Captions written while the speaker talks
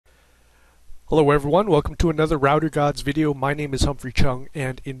Hello everyone, welcome to another RouterGods video. My name is Humphrey Chung,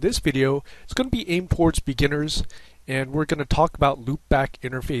 and in this video it's going to be aimed towards beginners, and we're going to talk about loopback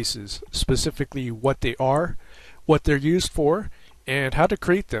interfaces, specifically what they are, what they're used for, and how to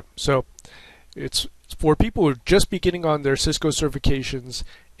create them. So it's for people who are just beginning on their Cisco certifications,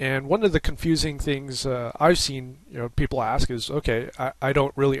 and one of the confusing things I've seen people ask is, okay, I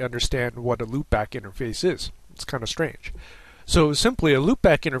don't really understand what a loopback interface is. It's kind of strange. So simply, a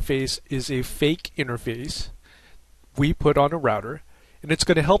loopback interface is a fake interface we put on a router, and it's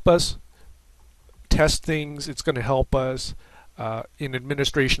going to help us test things. It's going to help us in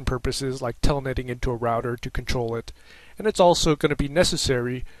administration purposes, like telnetting into a router to control it. And it's also going to be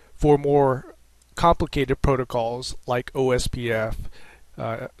necessary for more complicated protocols like OSPF,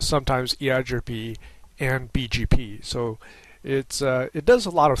 sometimes EIGRP, and BGP. So it does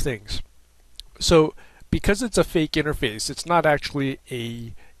a lot of things. So because it's a fake interface, it's not actually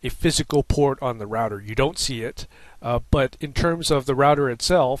a physical port on the router. You don't see it, but in terms of the router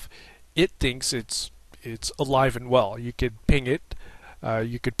itself, it thinks it's alive and well. You could ping it,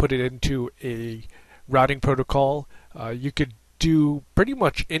 you could put it into a routing protocol, you could do pretty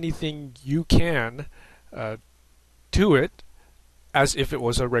much anything you can to it as if it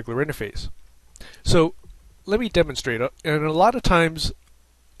was a regular interface. So let me demonstrate. And a lot of times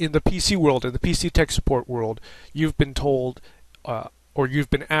in the PC world, in the PC tech support world, you've been told or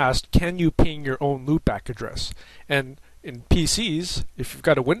you've been asked, can you ping your own loopback address? And in PCs, if you've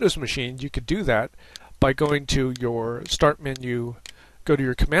got a Windows machine, you could do that by going to your start menu, go to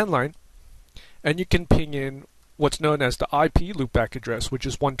your command line, and you can ping in what's known as the IP loopback address, which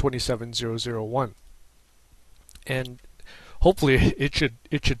is 127.0.0.1. And hopefully it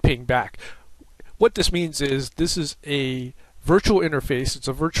should ping back. What this means is this is a virtual interface. It's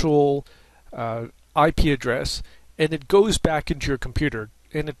a virtual IP address, and it goes back into your computer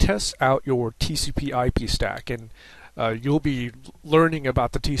and it tests out your TCP/IP stack. And you'll be learning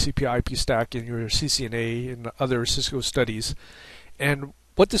about the TCP/IP stack in your CCNA and other Cisco studies. And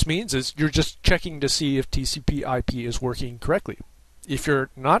what this means is you're just checking to see if TCP/IP is working correctly. If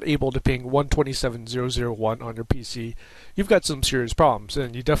you're not able to ping 127.0.0.1 on your PC, you've got some serious problems,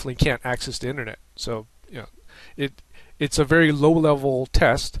 and you definitely can't access the internet. So it's a very low-level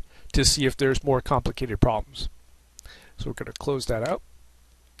test to see if there's more complicated problems. So we're going to close that out.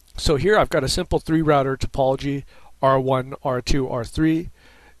 So here I've got a simple 3-router topology, R1, R2, R3.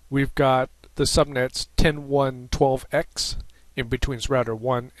 We've got the subnets 10.1.12x in between router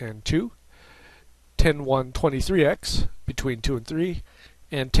 1 and 2, 10.1.23x between 2 and 3,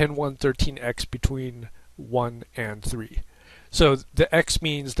 and 10.1.13x between 1 and 3. So the x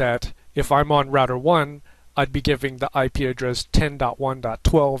means that if I'm on router 1, I'd be giving the IP address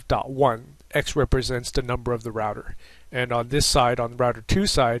 10.1.12.1. X represents the number of the router. And on this side, on the router 2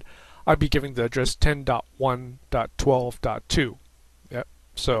 side, I'd be giving the address 10.1.12.2. Yep.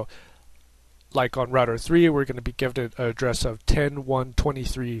 So like on router 3, we're going to be given an address of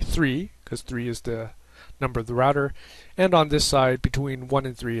 10.1.23.3, because 3 is the number of the router. And on this side, between 1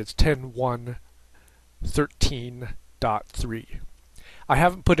 and 3, it's 10.1.13.3. I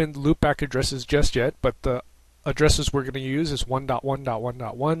haven't put in the loopback addresses just yet, but the addresses we're going to use is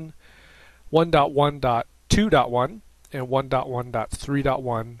 1.1.1.1, 1.1.2.1, and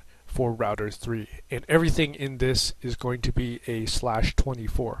 1.1.3.1 for router 3. And everything in this is going to be a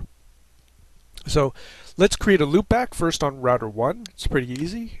 /24. So let's create a loopback first on router 1. It's pretty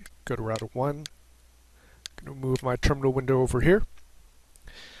easy. Go to router 1. I'm going to move my terminal window over here.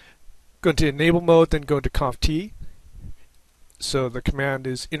 Go into enable mode, then go into conft. So the command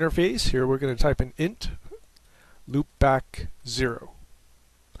is interface. Here we're going to type in int loopback 0.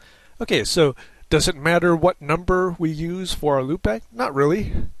 Okay, so does it matter what number we use for our loopback? Not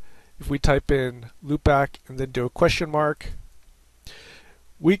really. If we type in loopback and then do a question mark,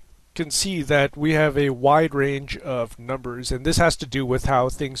 we can see that we have a wide range of numbers, and this has to do with how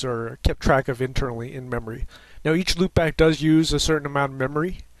things are kept track of internally in memory. Now each loopback does use a certain amount of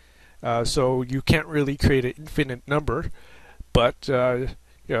memory, so you can't really create an infinite number. But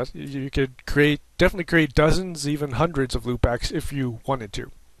you could definitely create dozens, even hundreds of loopbacks if you wanted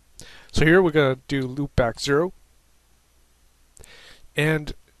to. So here we're going to do loopback 0.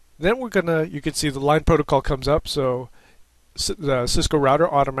 And then you can see the line protocol comes up, so the Cisco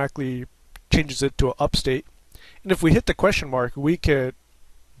router automatically changes it to an up state. And if we hit the question mark, we could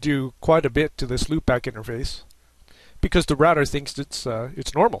do quite a bit to this loopback interface, because the router thinks it's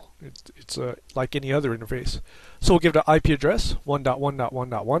normal. It's like any other interface. So we'll give it an IP address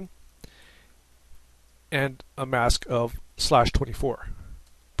 1.1.1.1 and a mask of /24.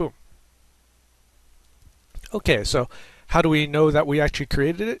 Boom. Okay, so How do we know that we actually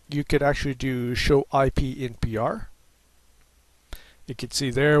created it? You could actually do show IP in PR. You can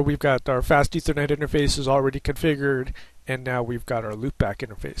see there we've got our fast Ethernet interface is already configured, and now we've got our loopback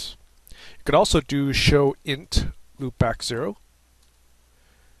interface. You could also do show int loopback 0.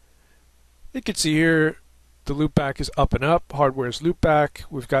 You can see here the loopback is up and up. Hardware is loopback.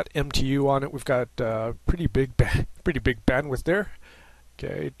 We've got MTU on it. We've got pretty big bandwidth there.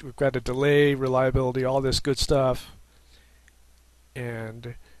 Okay, we've got a delay, reliability, all this good stuff,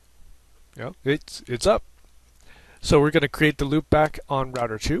 and you know, it's up. So we're going to create the loopback on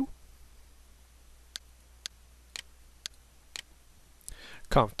router 2.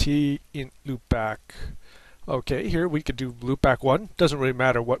 Conf t int loopback. Okay, here we could do loopback 1. Doesn't really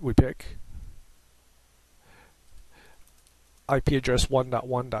matter what we pick. IP address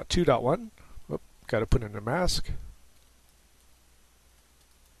 1.1.2.1. Oop, got to put in a mask.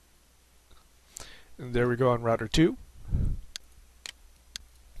 And there we go on router 2.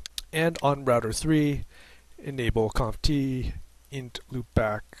 And on router 3, enable conf t int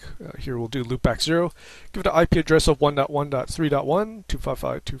loopback. Here we'll do loopback 0. Give it an IP address of 1.1.3.1,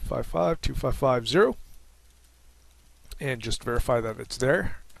 255.255.255.0, and just verify that it's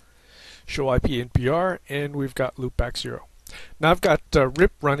there. Show IP in PR, and we've got loopback 0. Now I've got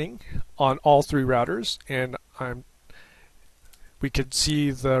RIP running on all 3 routers, and we can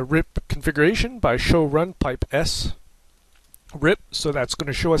see the RIP configuration by show run pipe s RIP, so that's going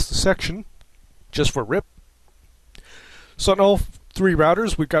to show us the section just for RIP. So on all 3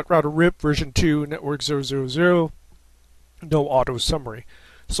 routers, we've got router RIP version 2, network 000, no auto summary.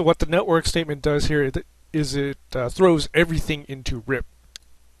 So what the network statement does here is it throws everything into RIP.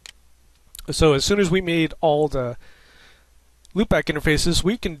 So as soon as we made all the loopback interfaces,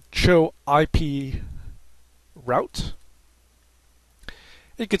 we can show IP route.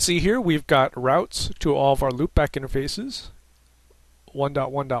 You can see here we've got routes to all of our loopback interfaces.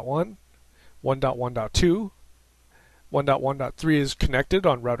 1.1.1, 1.1.2, 1.1.3 is connected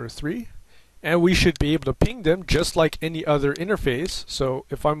on router 3, and we should be able to ping them just like any other interface. So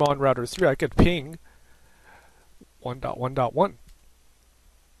if I'm on router 3, I could ping 1.1.1,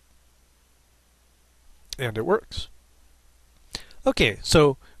 and it works. Okay,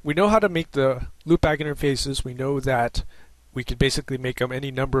 so we know how to make the loopback interfaces. We know that we could basically make them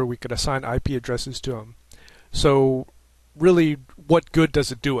any number. We could assign IP addresses to them. So really, what good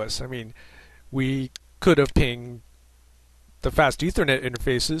does it do us? I mean, we could have pinged the fast Ethernet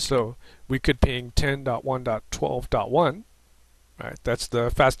interfaces, so we could ping 10.1.12.1. Right, that's the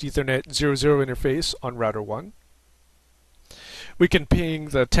fast Ethernet 00 interface on router 1. We can ping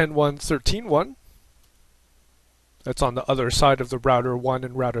the 10.1.13.1. That's on the other side of the router 1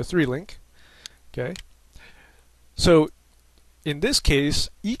 and router 3 link. Okay. So in this case,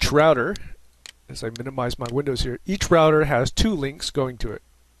 each router, as I minimize my windows here, each router has 2 links going to it.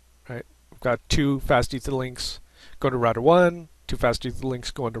 Right? We've got 2 fast Ether links going to router 1, 2 fast Ether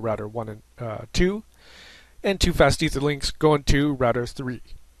links going to router 1 and 2, and 2 fast Ether links going to router 3.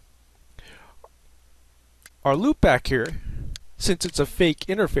 Our loopback here, since it's a fake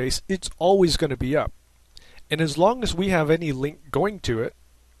interface, it's always going to be up. And as long as we have any link going to it,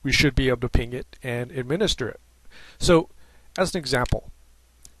 we should be able to ping it and administer it. So, as an example,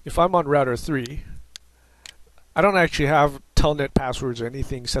 if I'm on router 3, I don't actually have telnet passwords or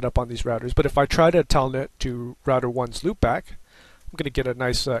anything set up on these routers, but if I try to telnet to router 1's loopback, I'm going to get a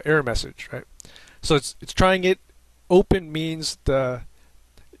nice error message, right? So it's trying it. Open means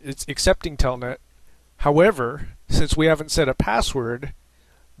it's accepting telnet. However, since we haven't set a password,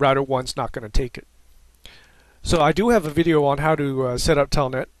 router 1's not going to take it. So I do have a video on how to set up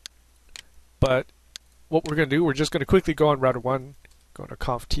telnet, but what we're going to do, we're just going to quickly go on router 1, go to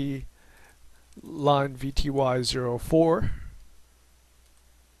conf t line VTY04,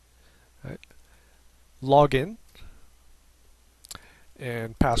 right, log in,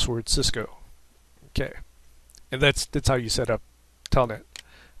 and password Cisco. Okay, and that's how you set up telnet,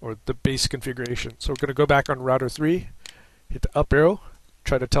 or the base configuration. So we're going to go back on router 3, hit the up arrow,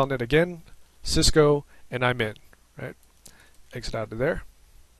 try to telnet again, Cisco, and I'm in. Right, exit out of there.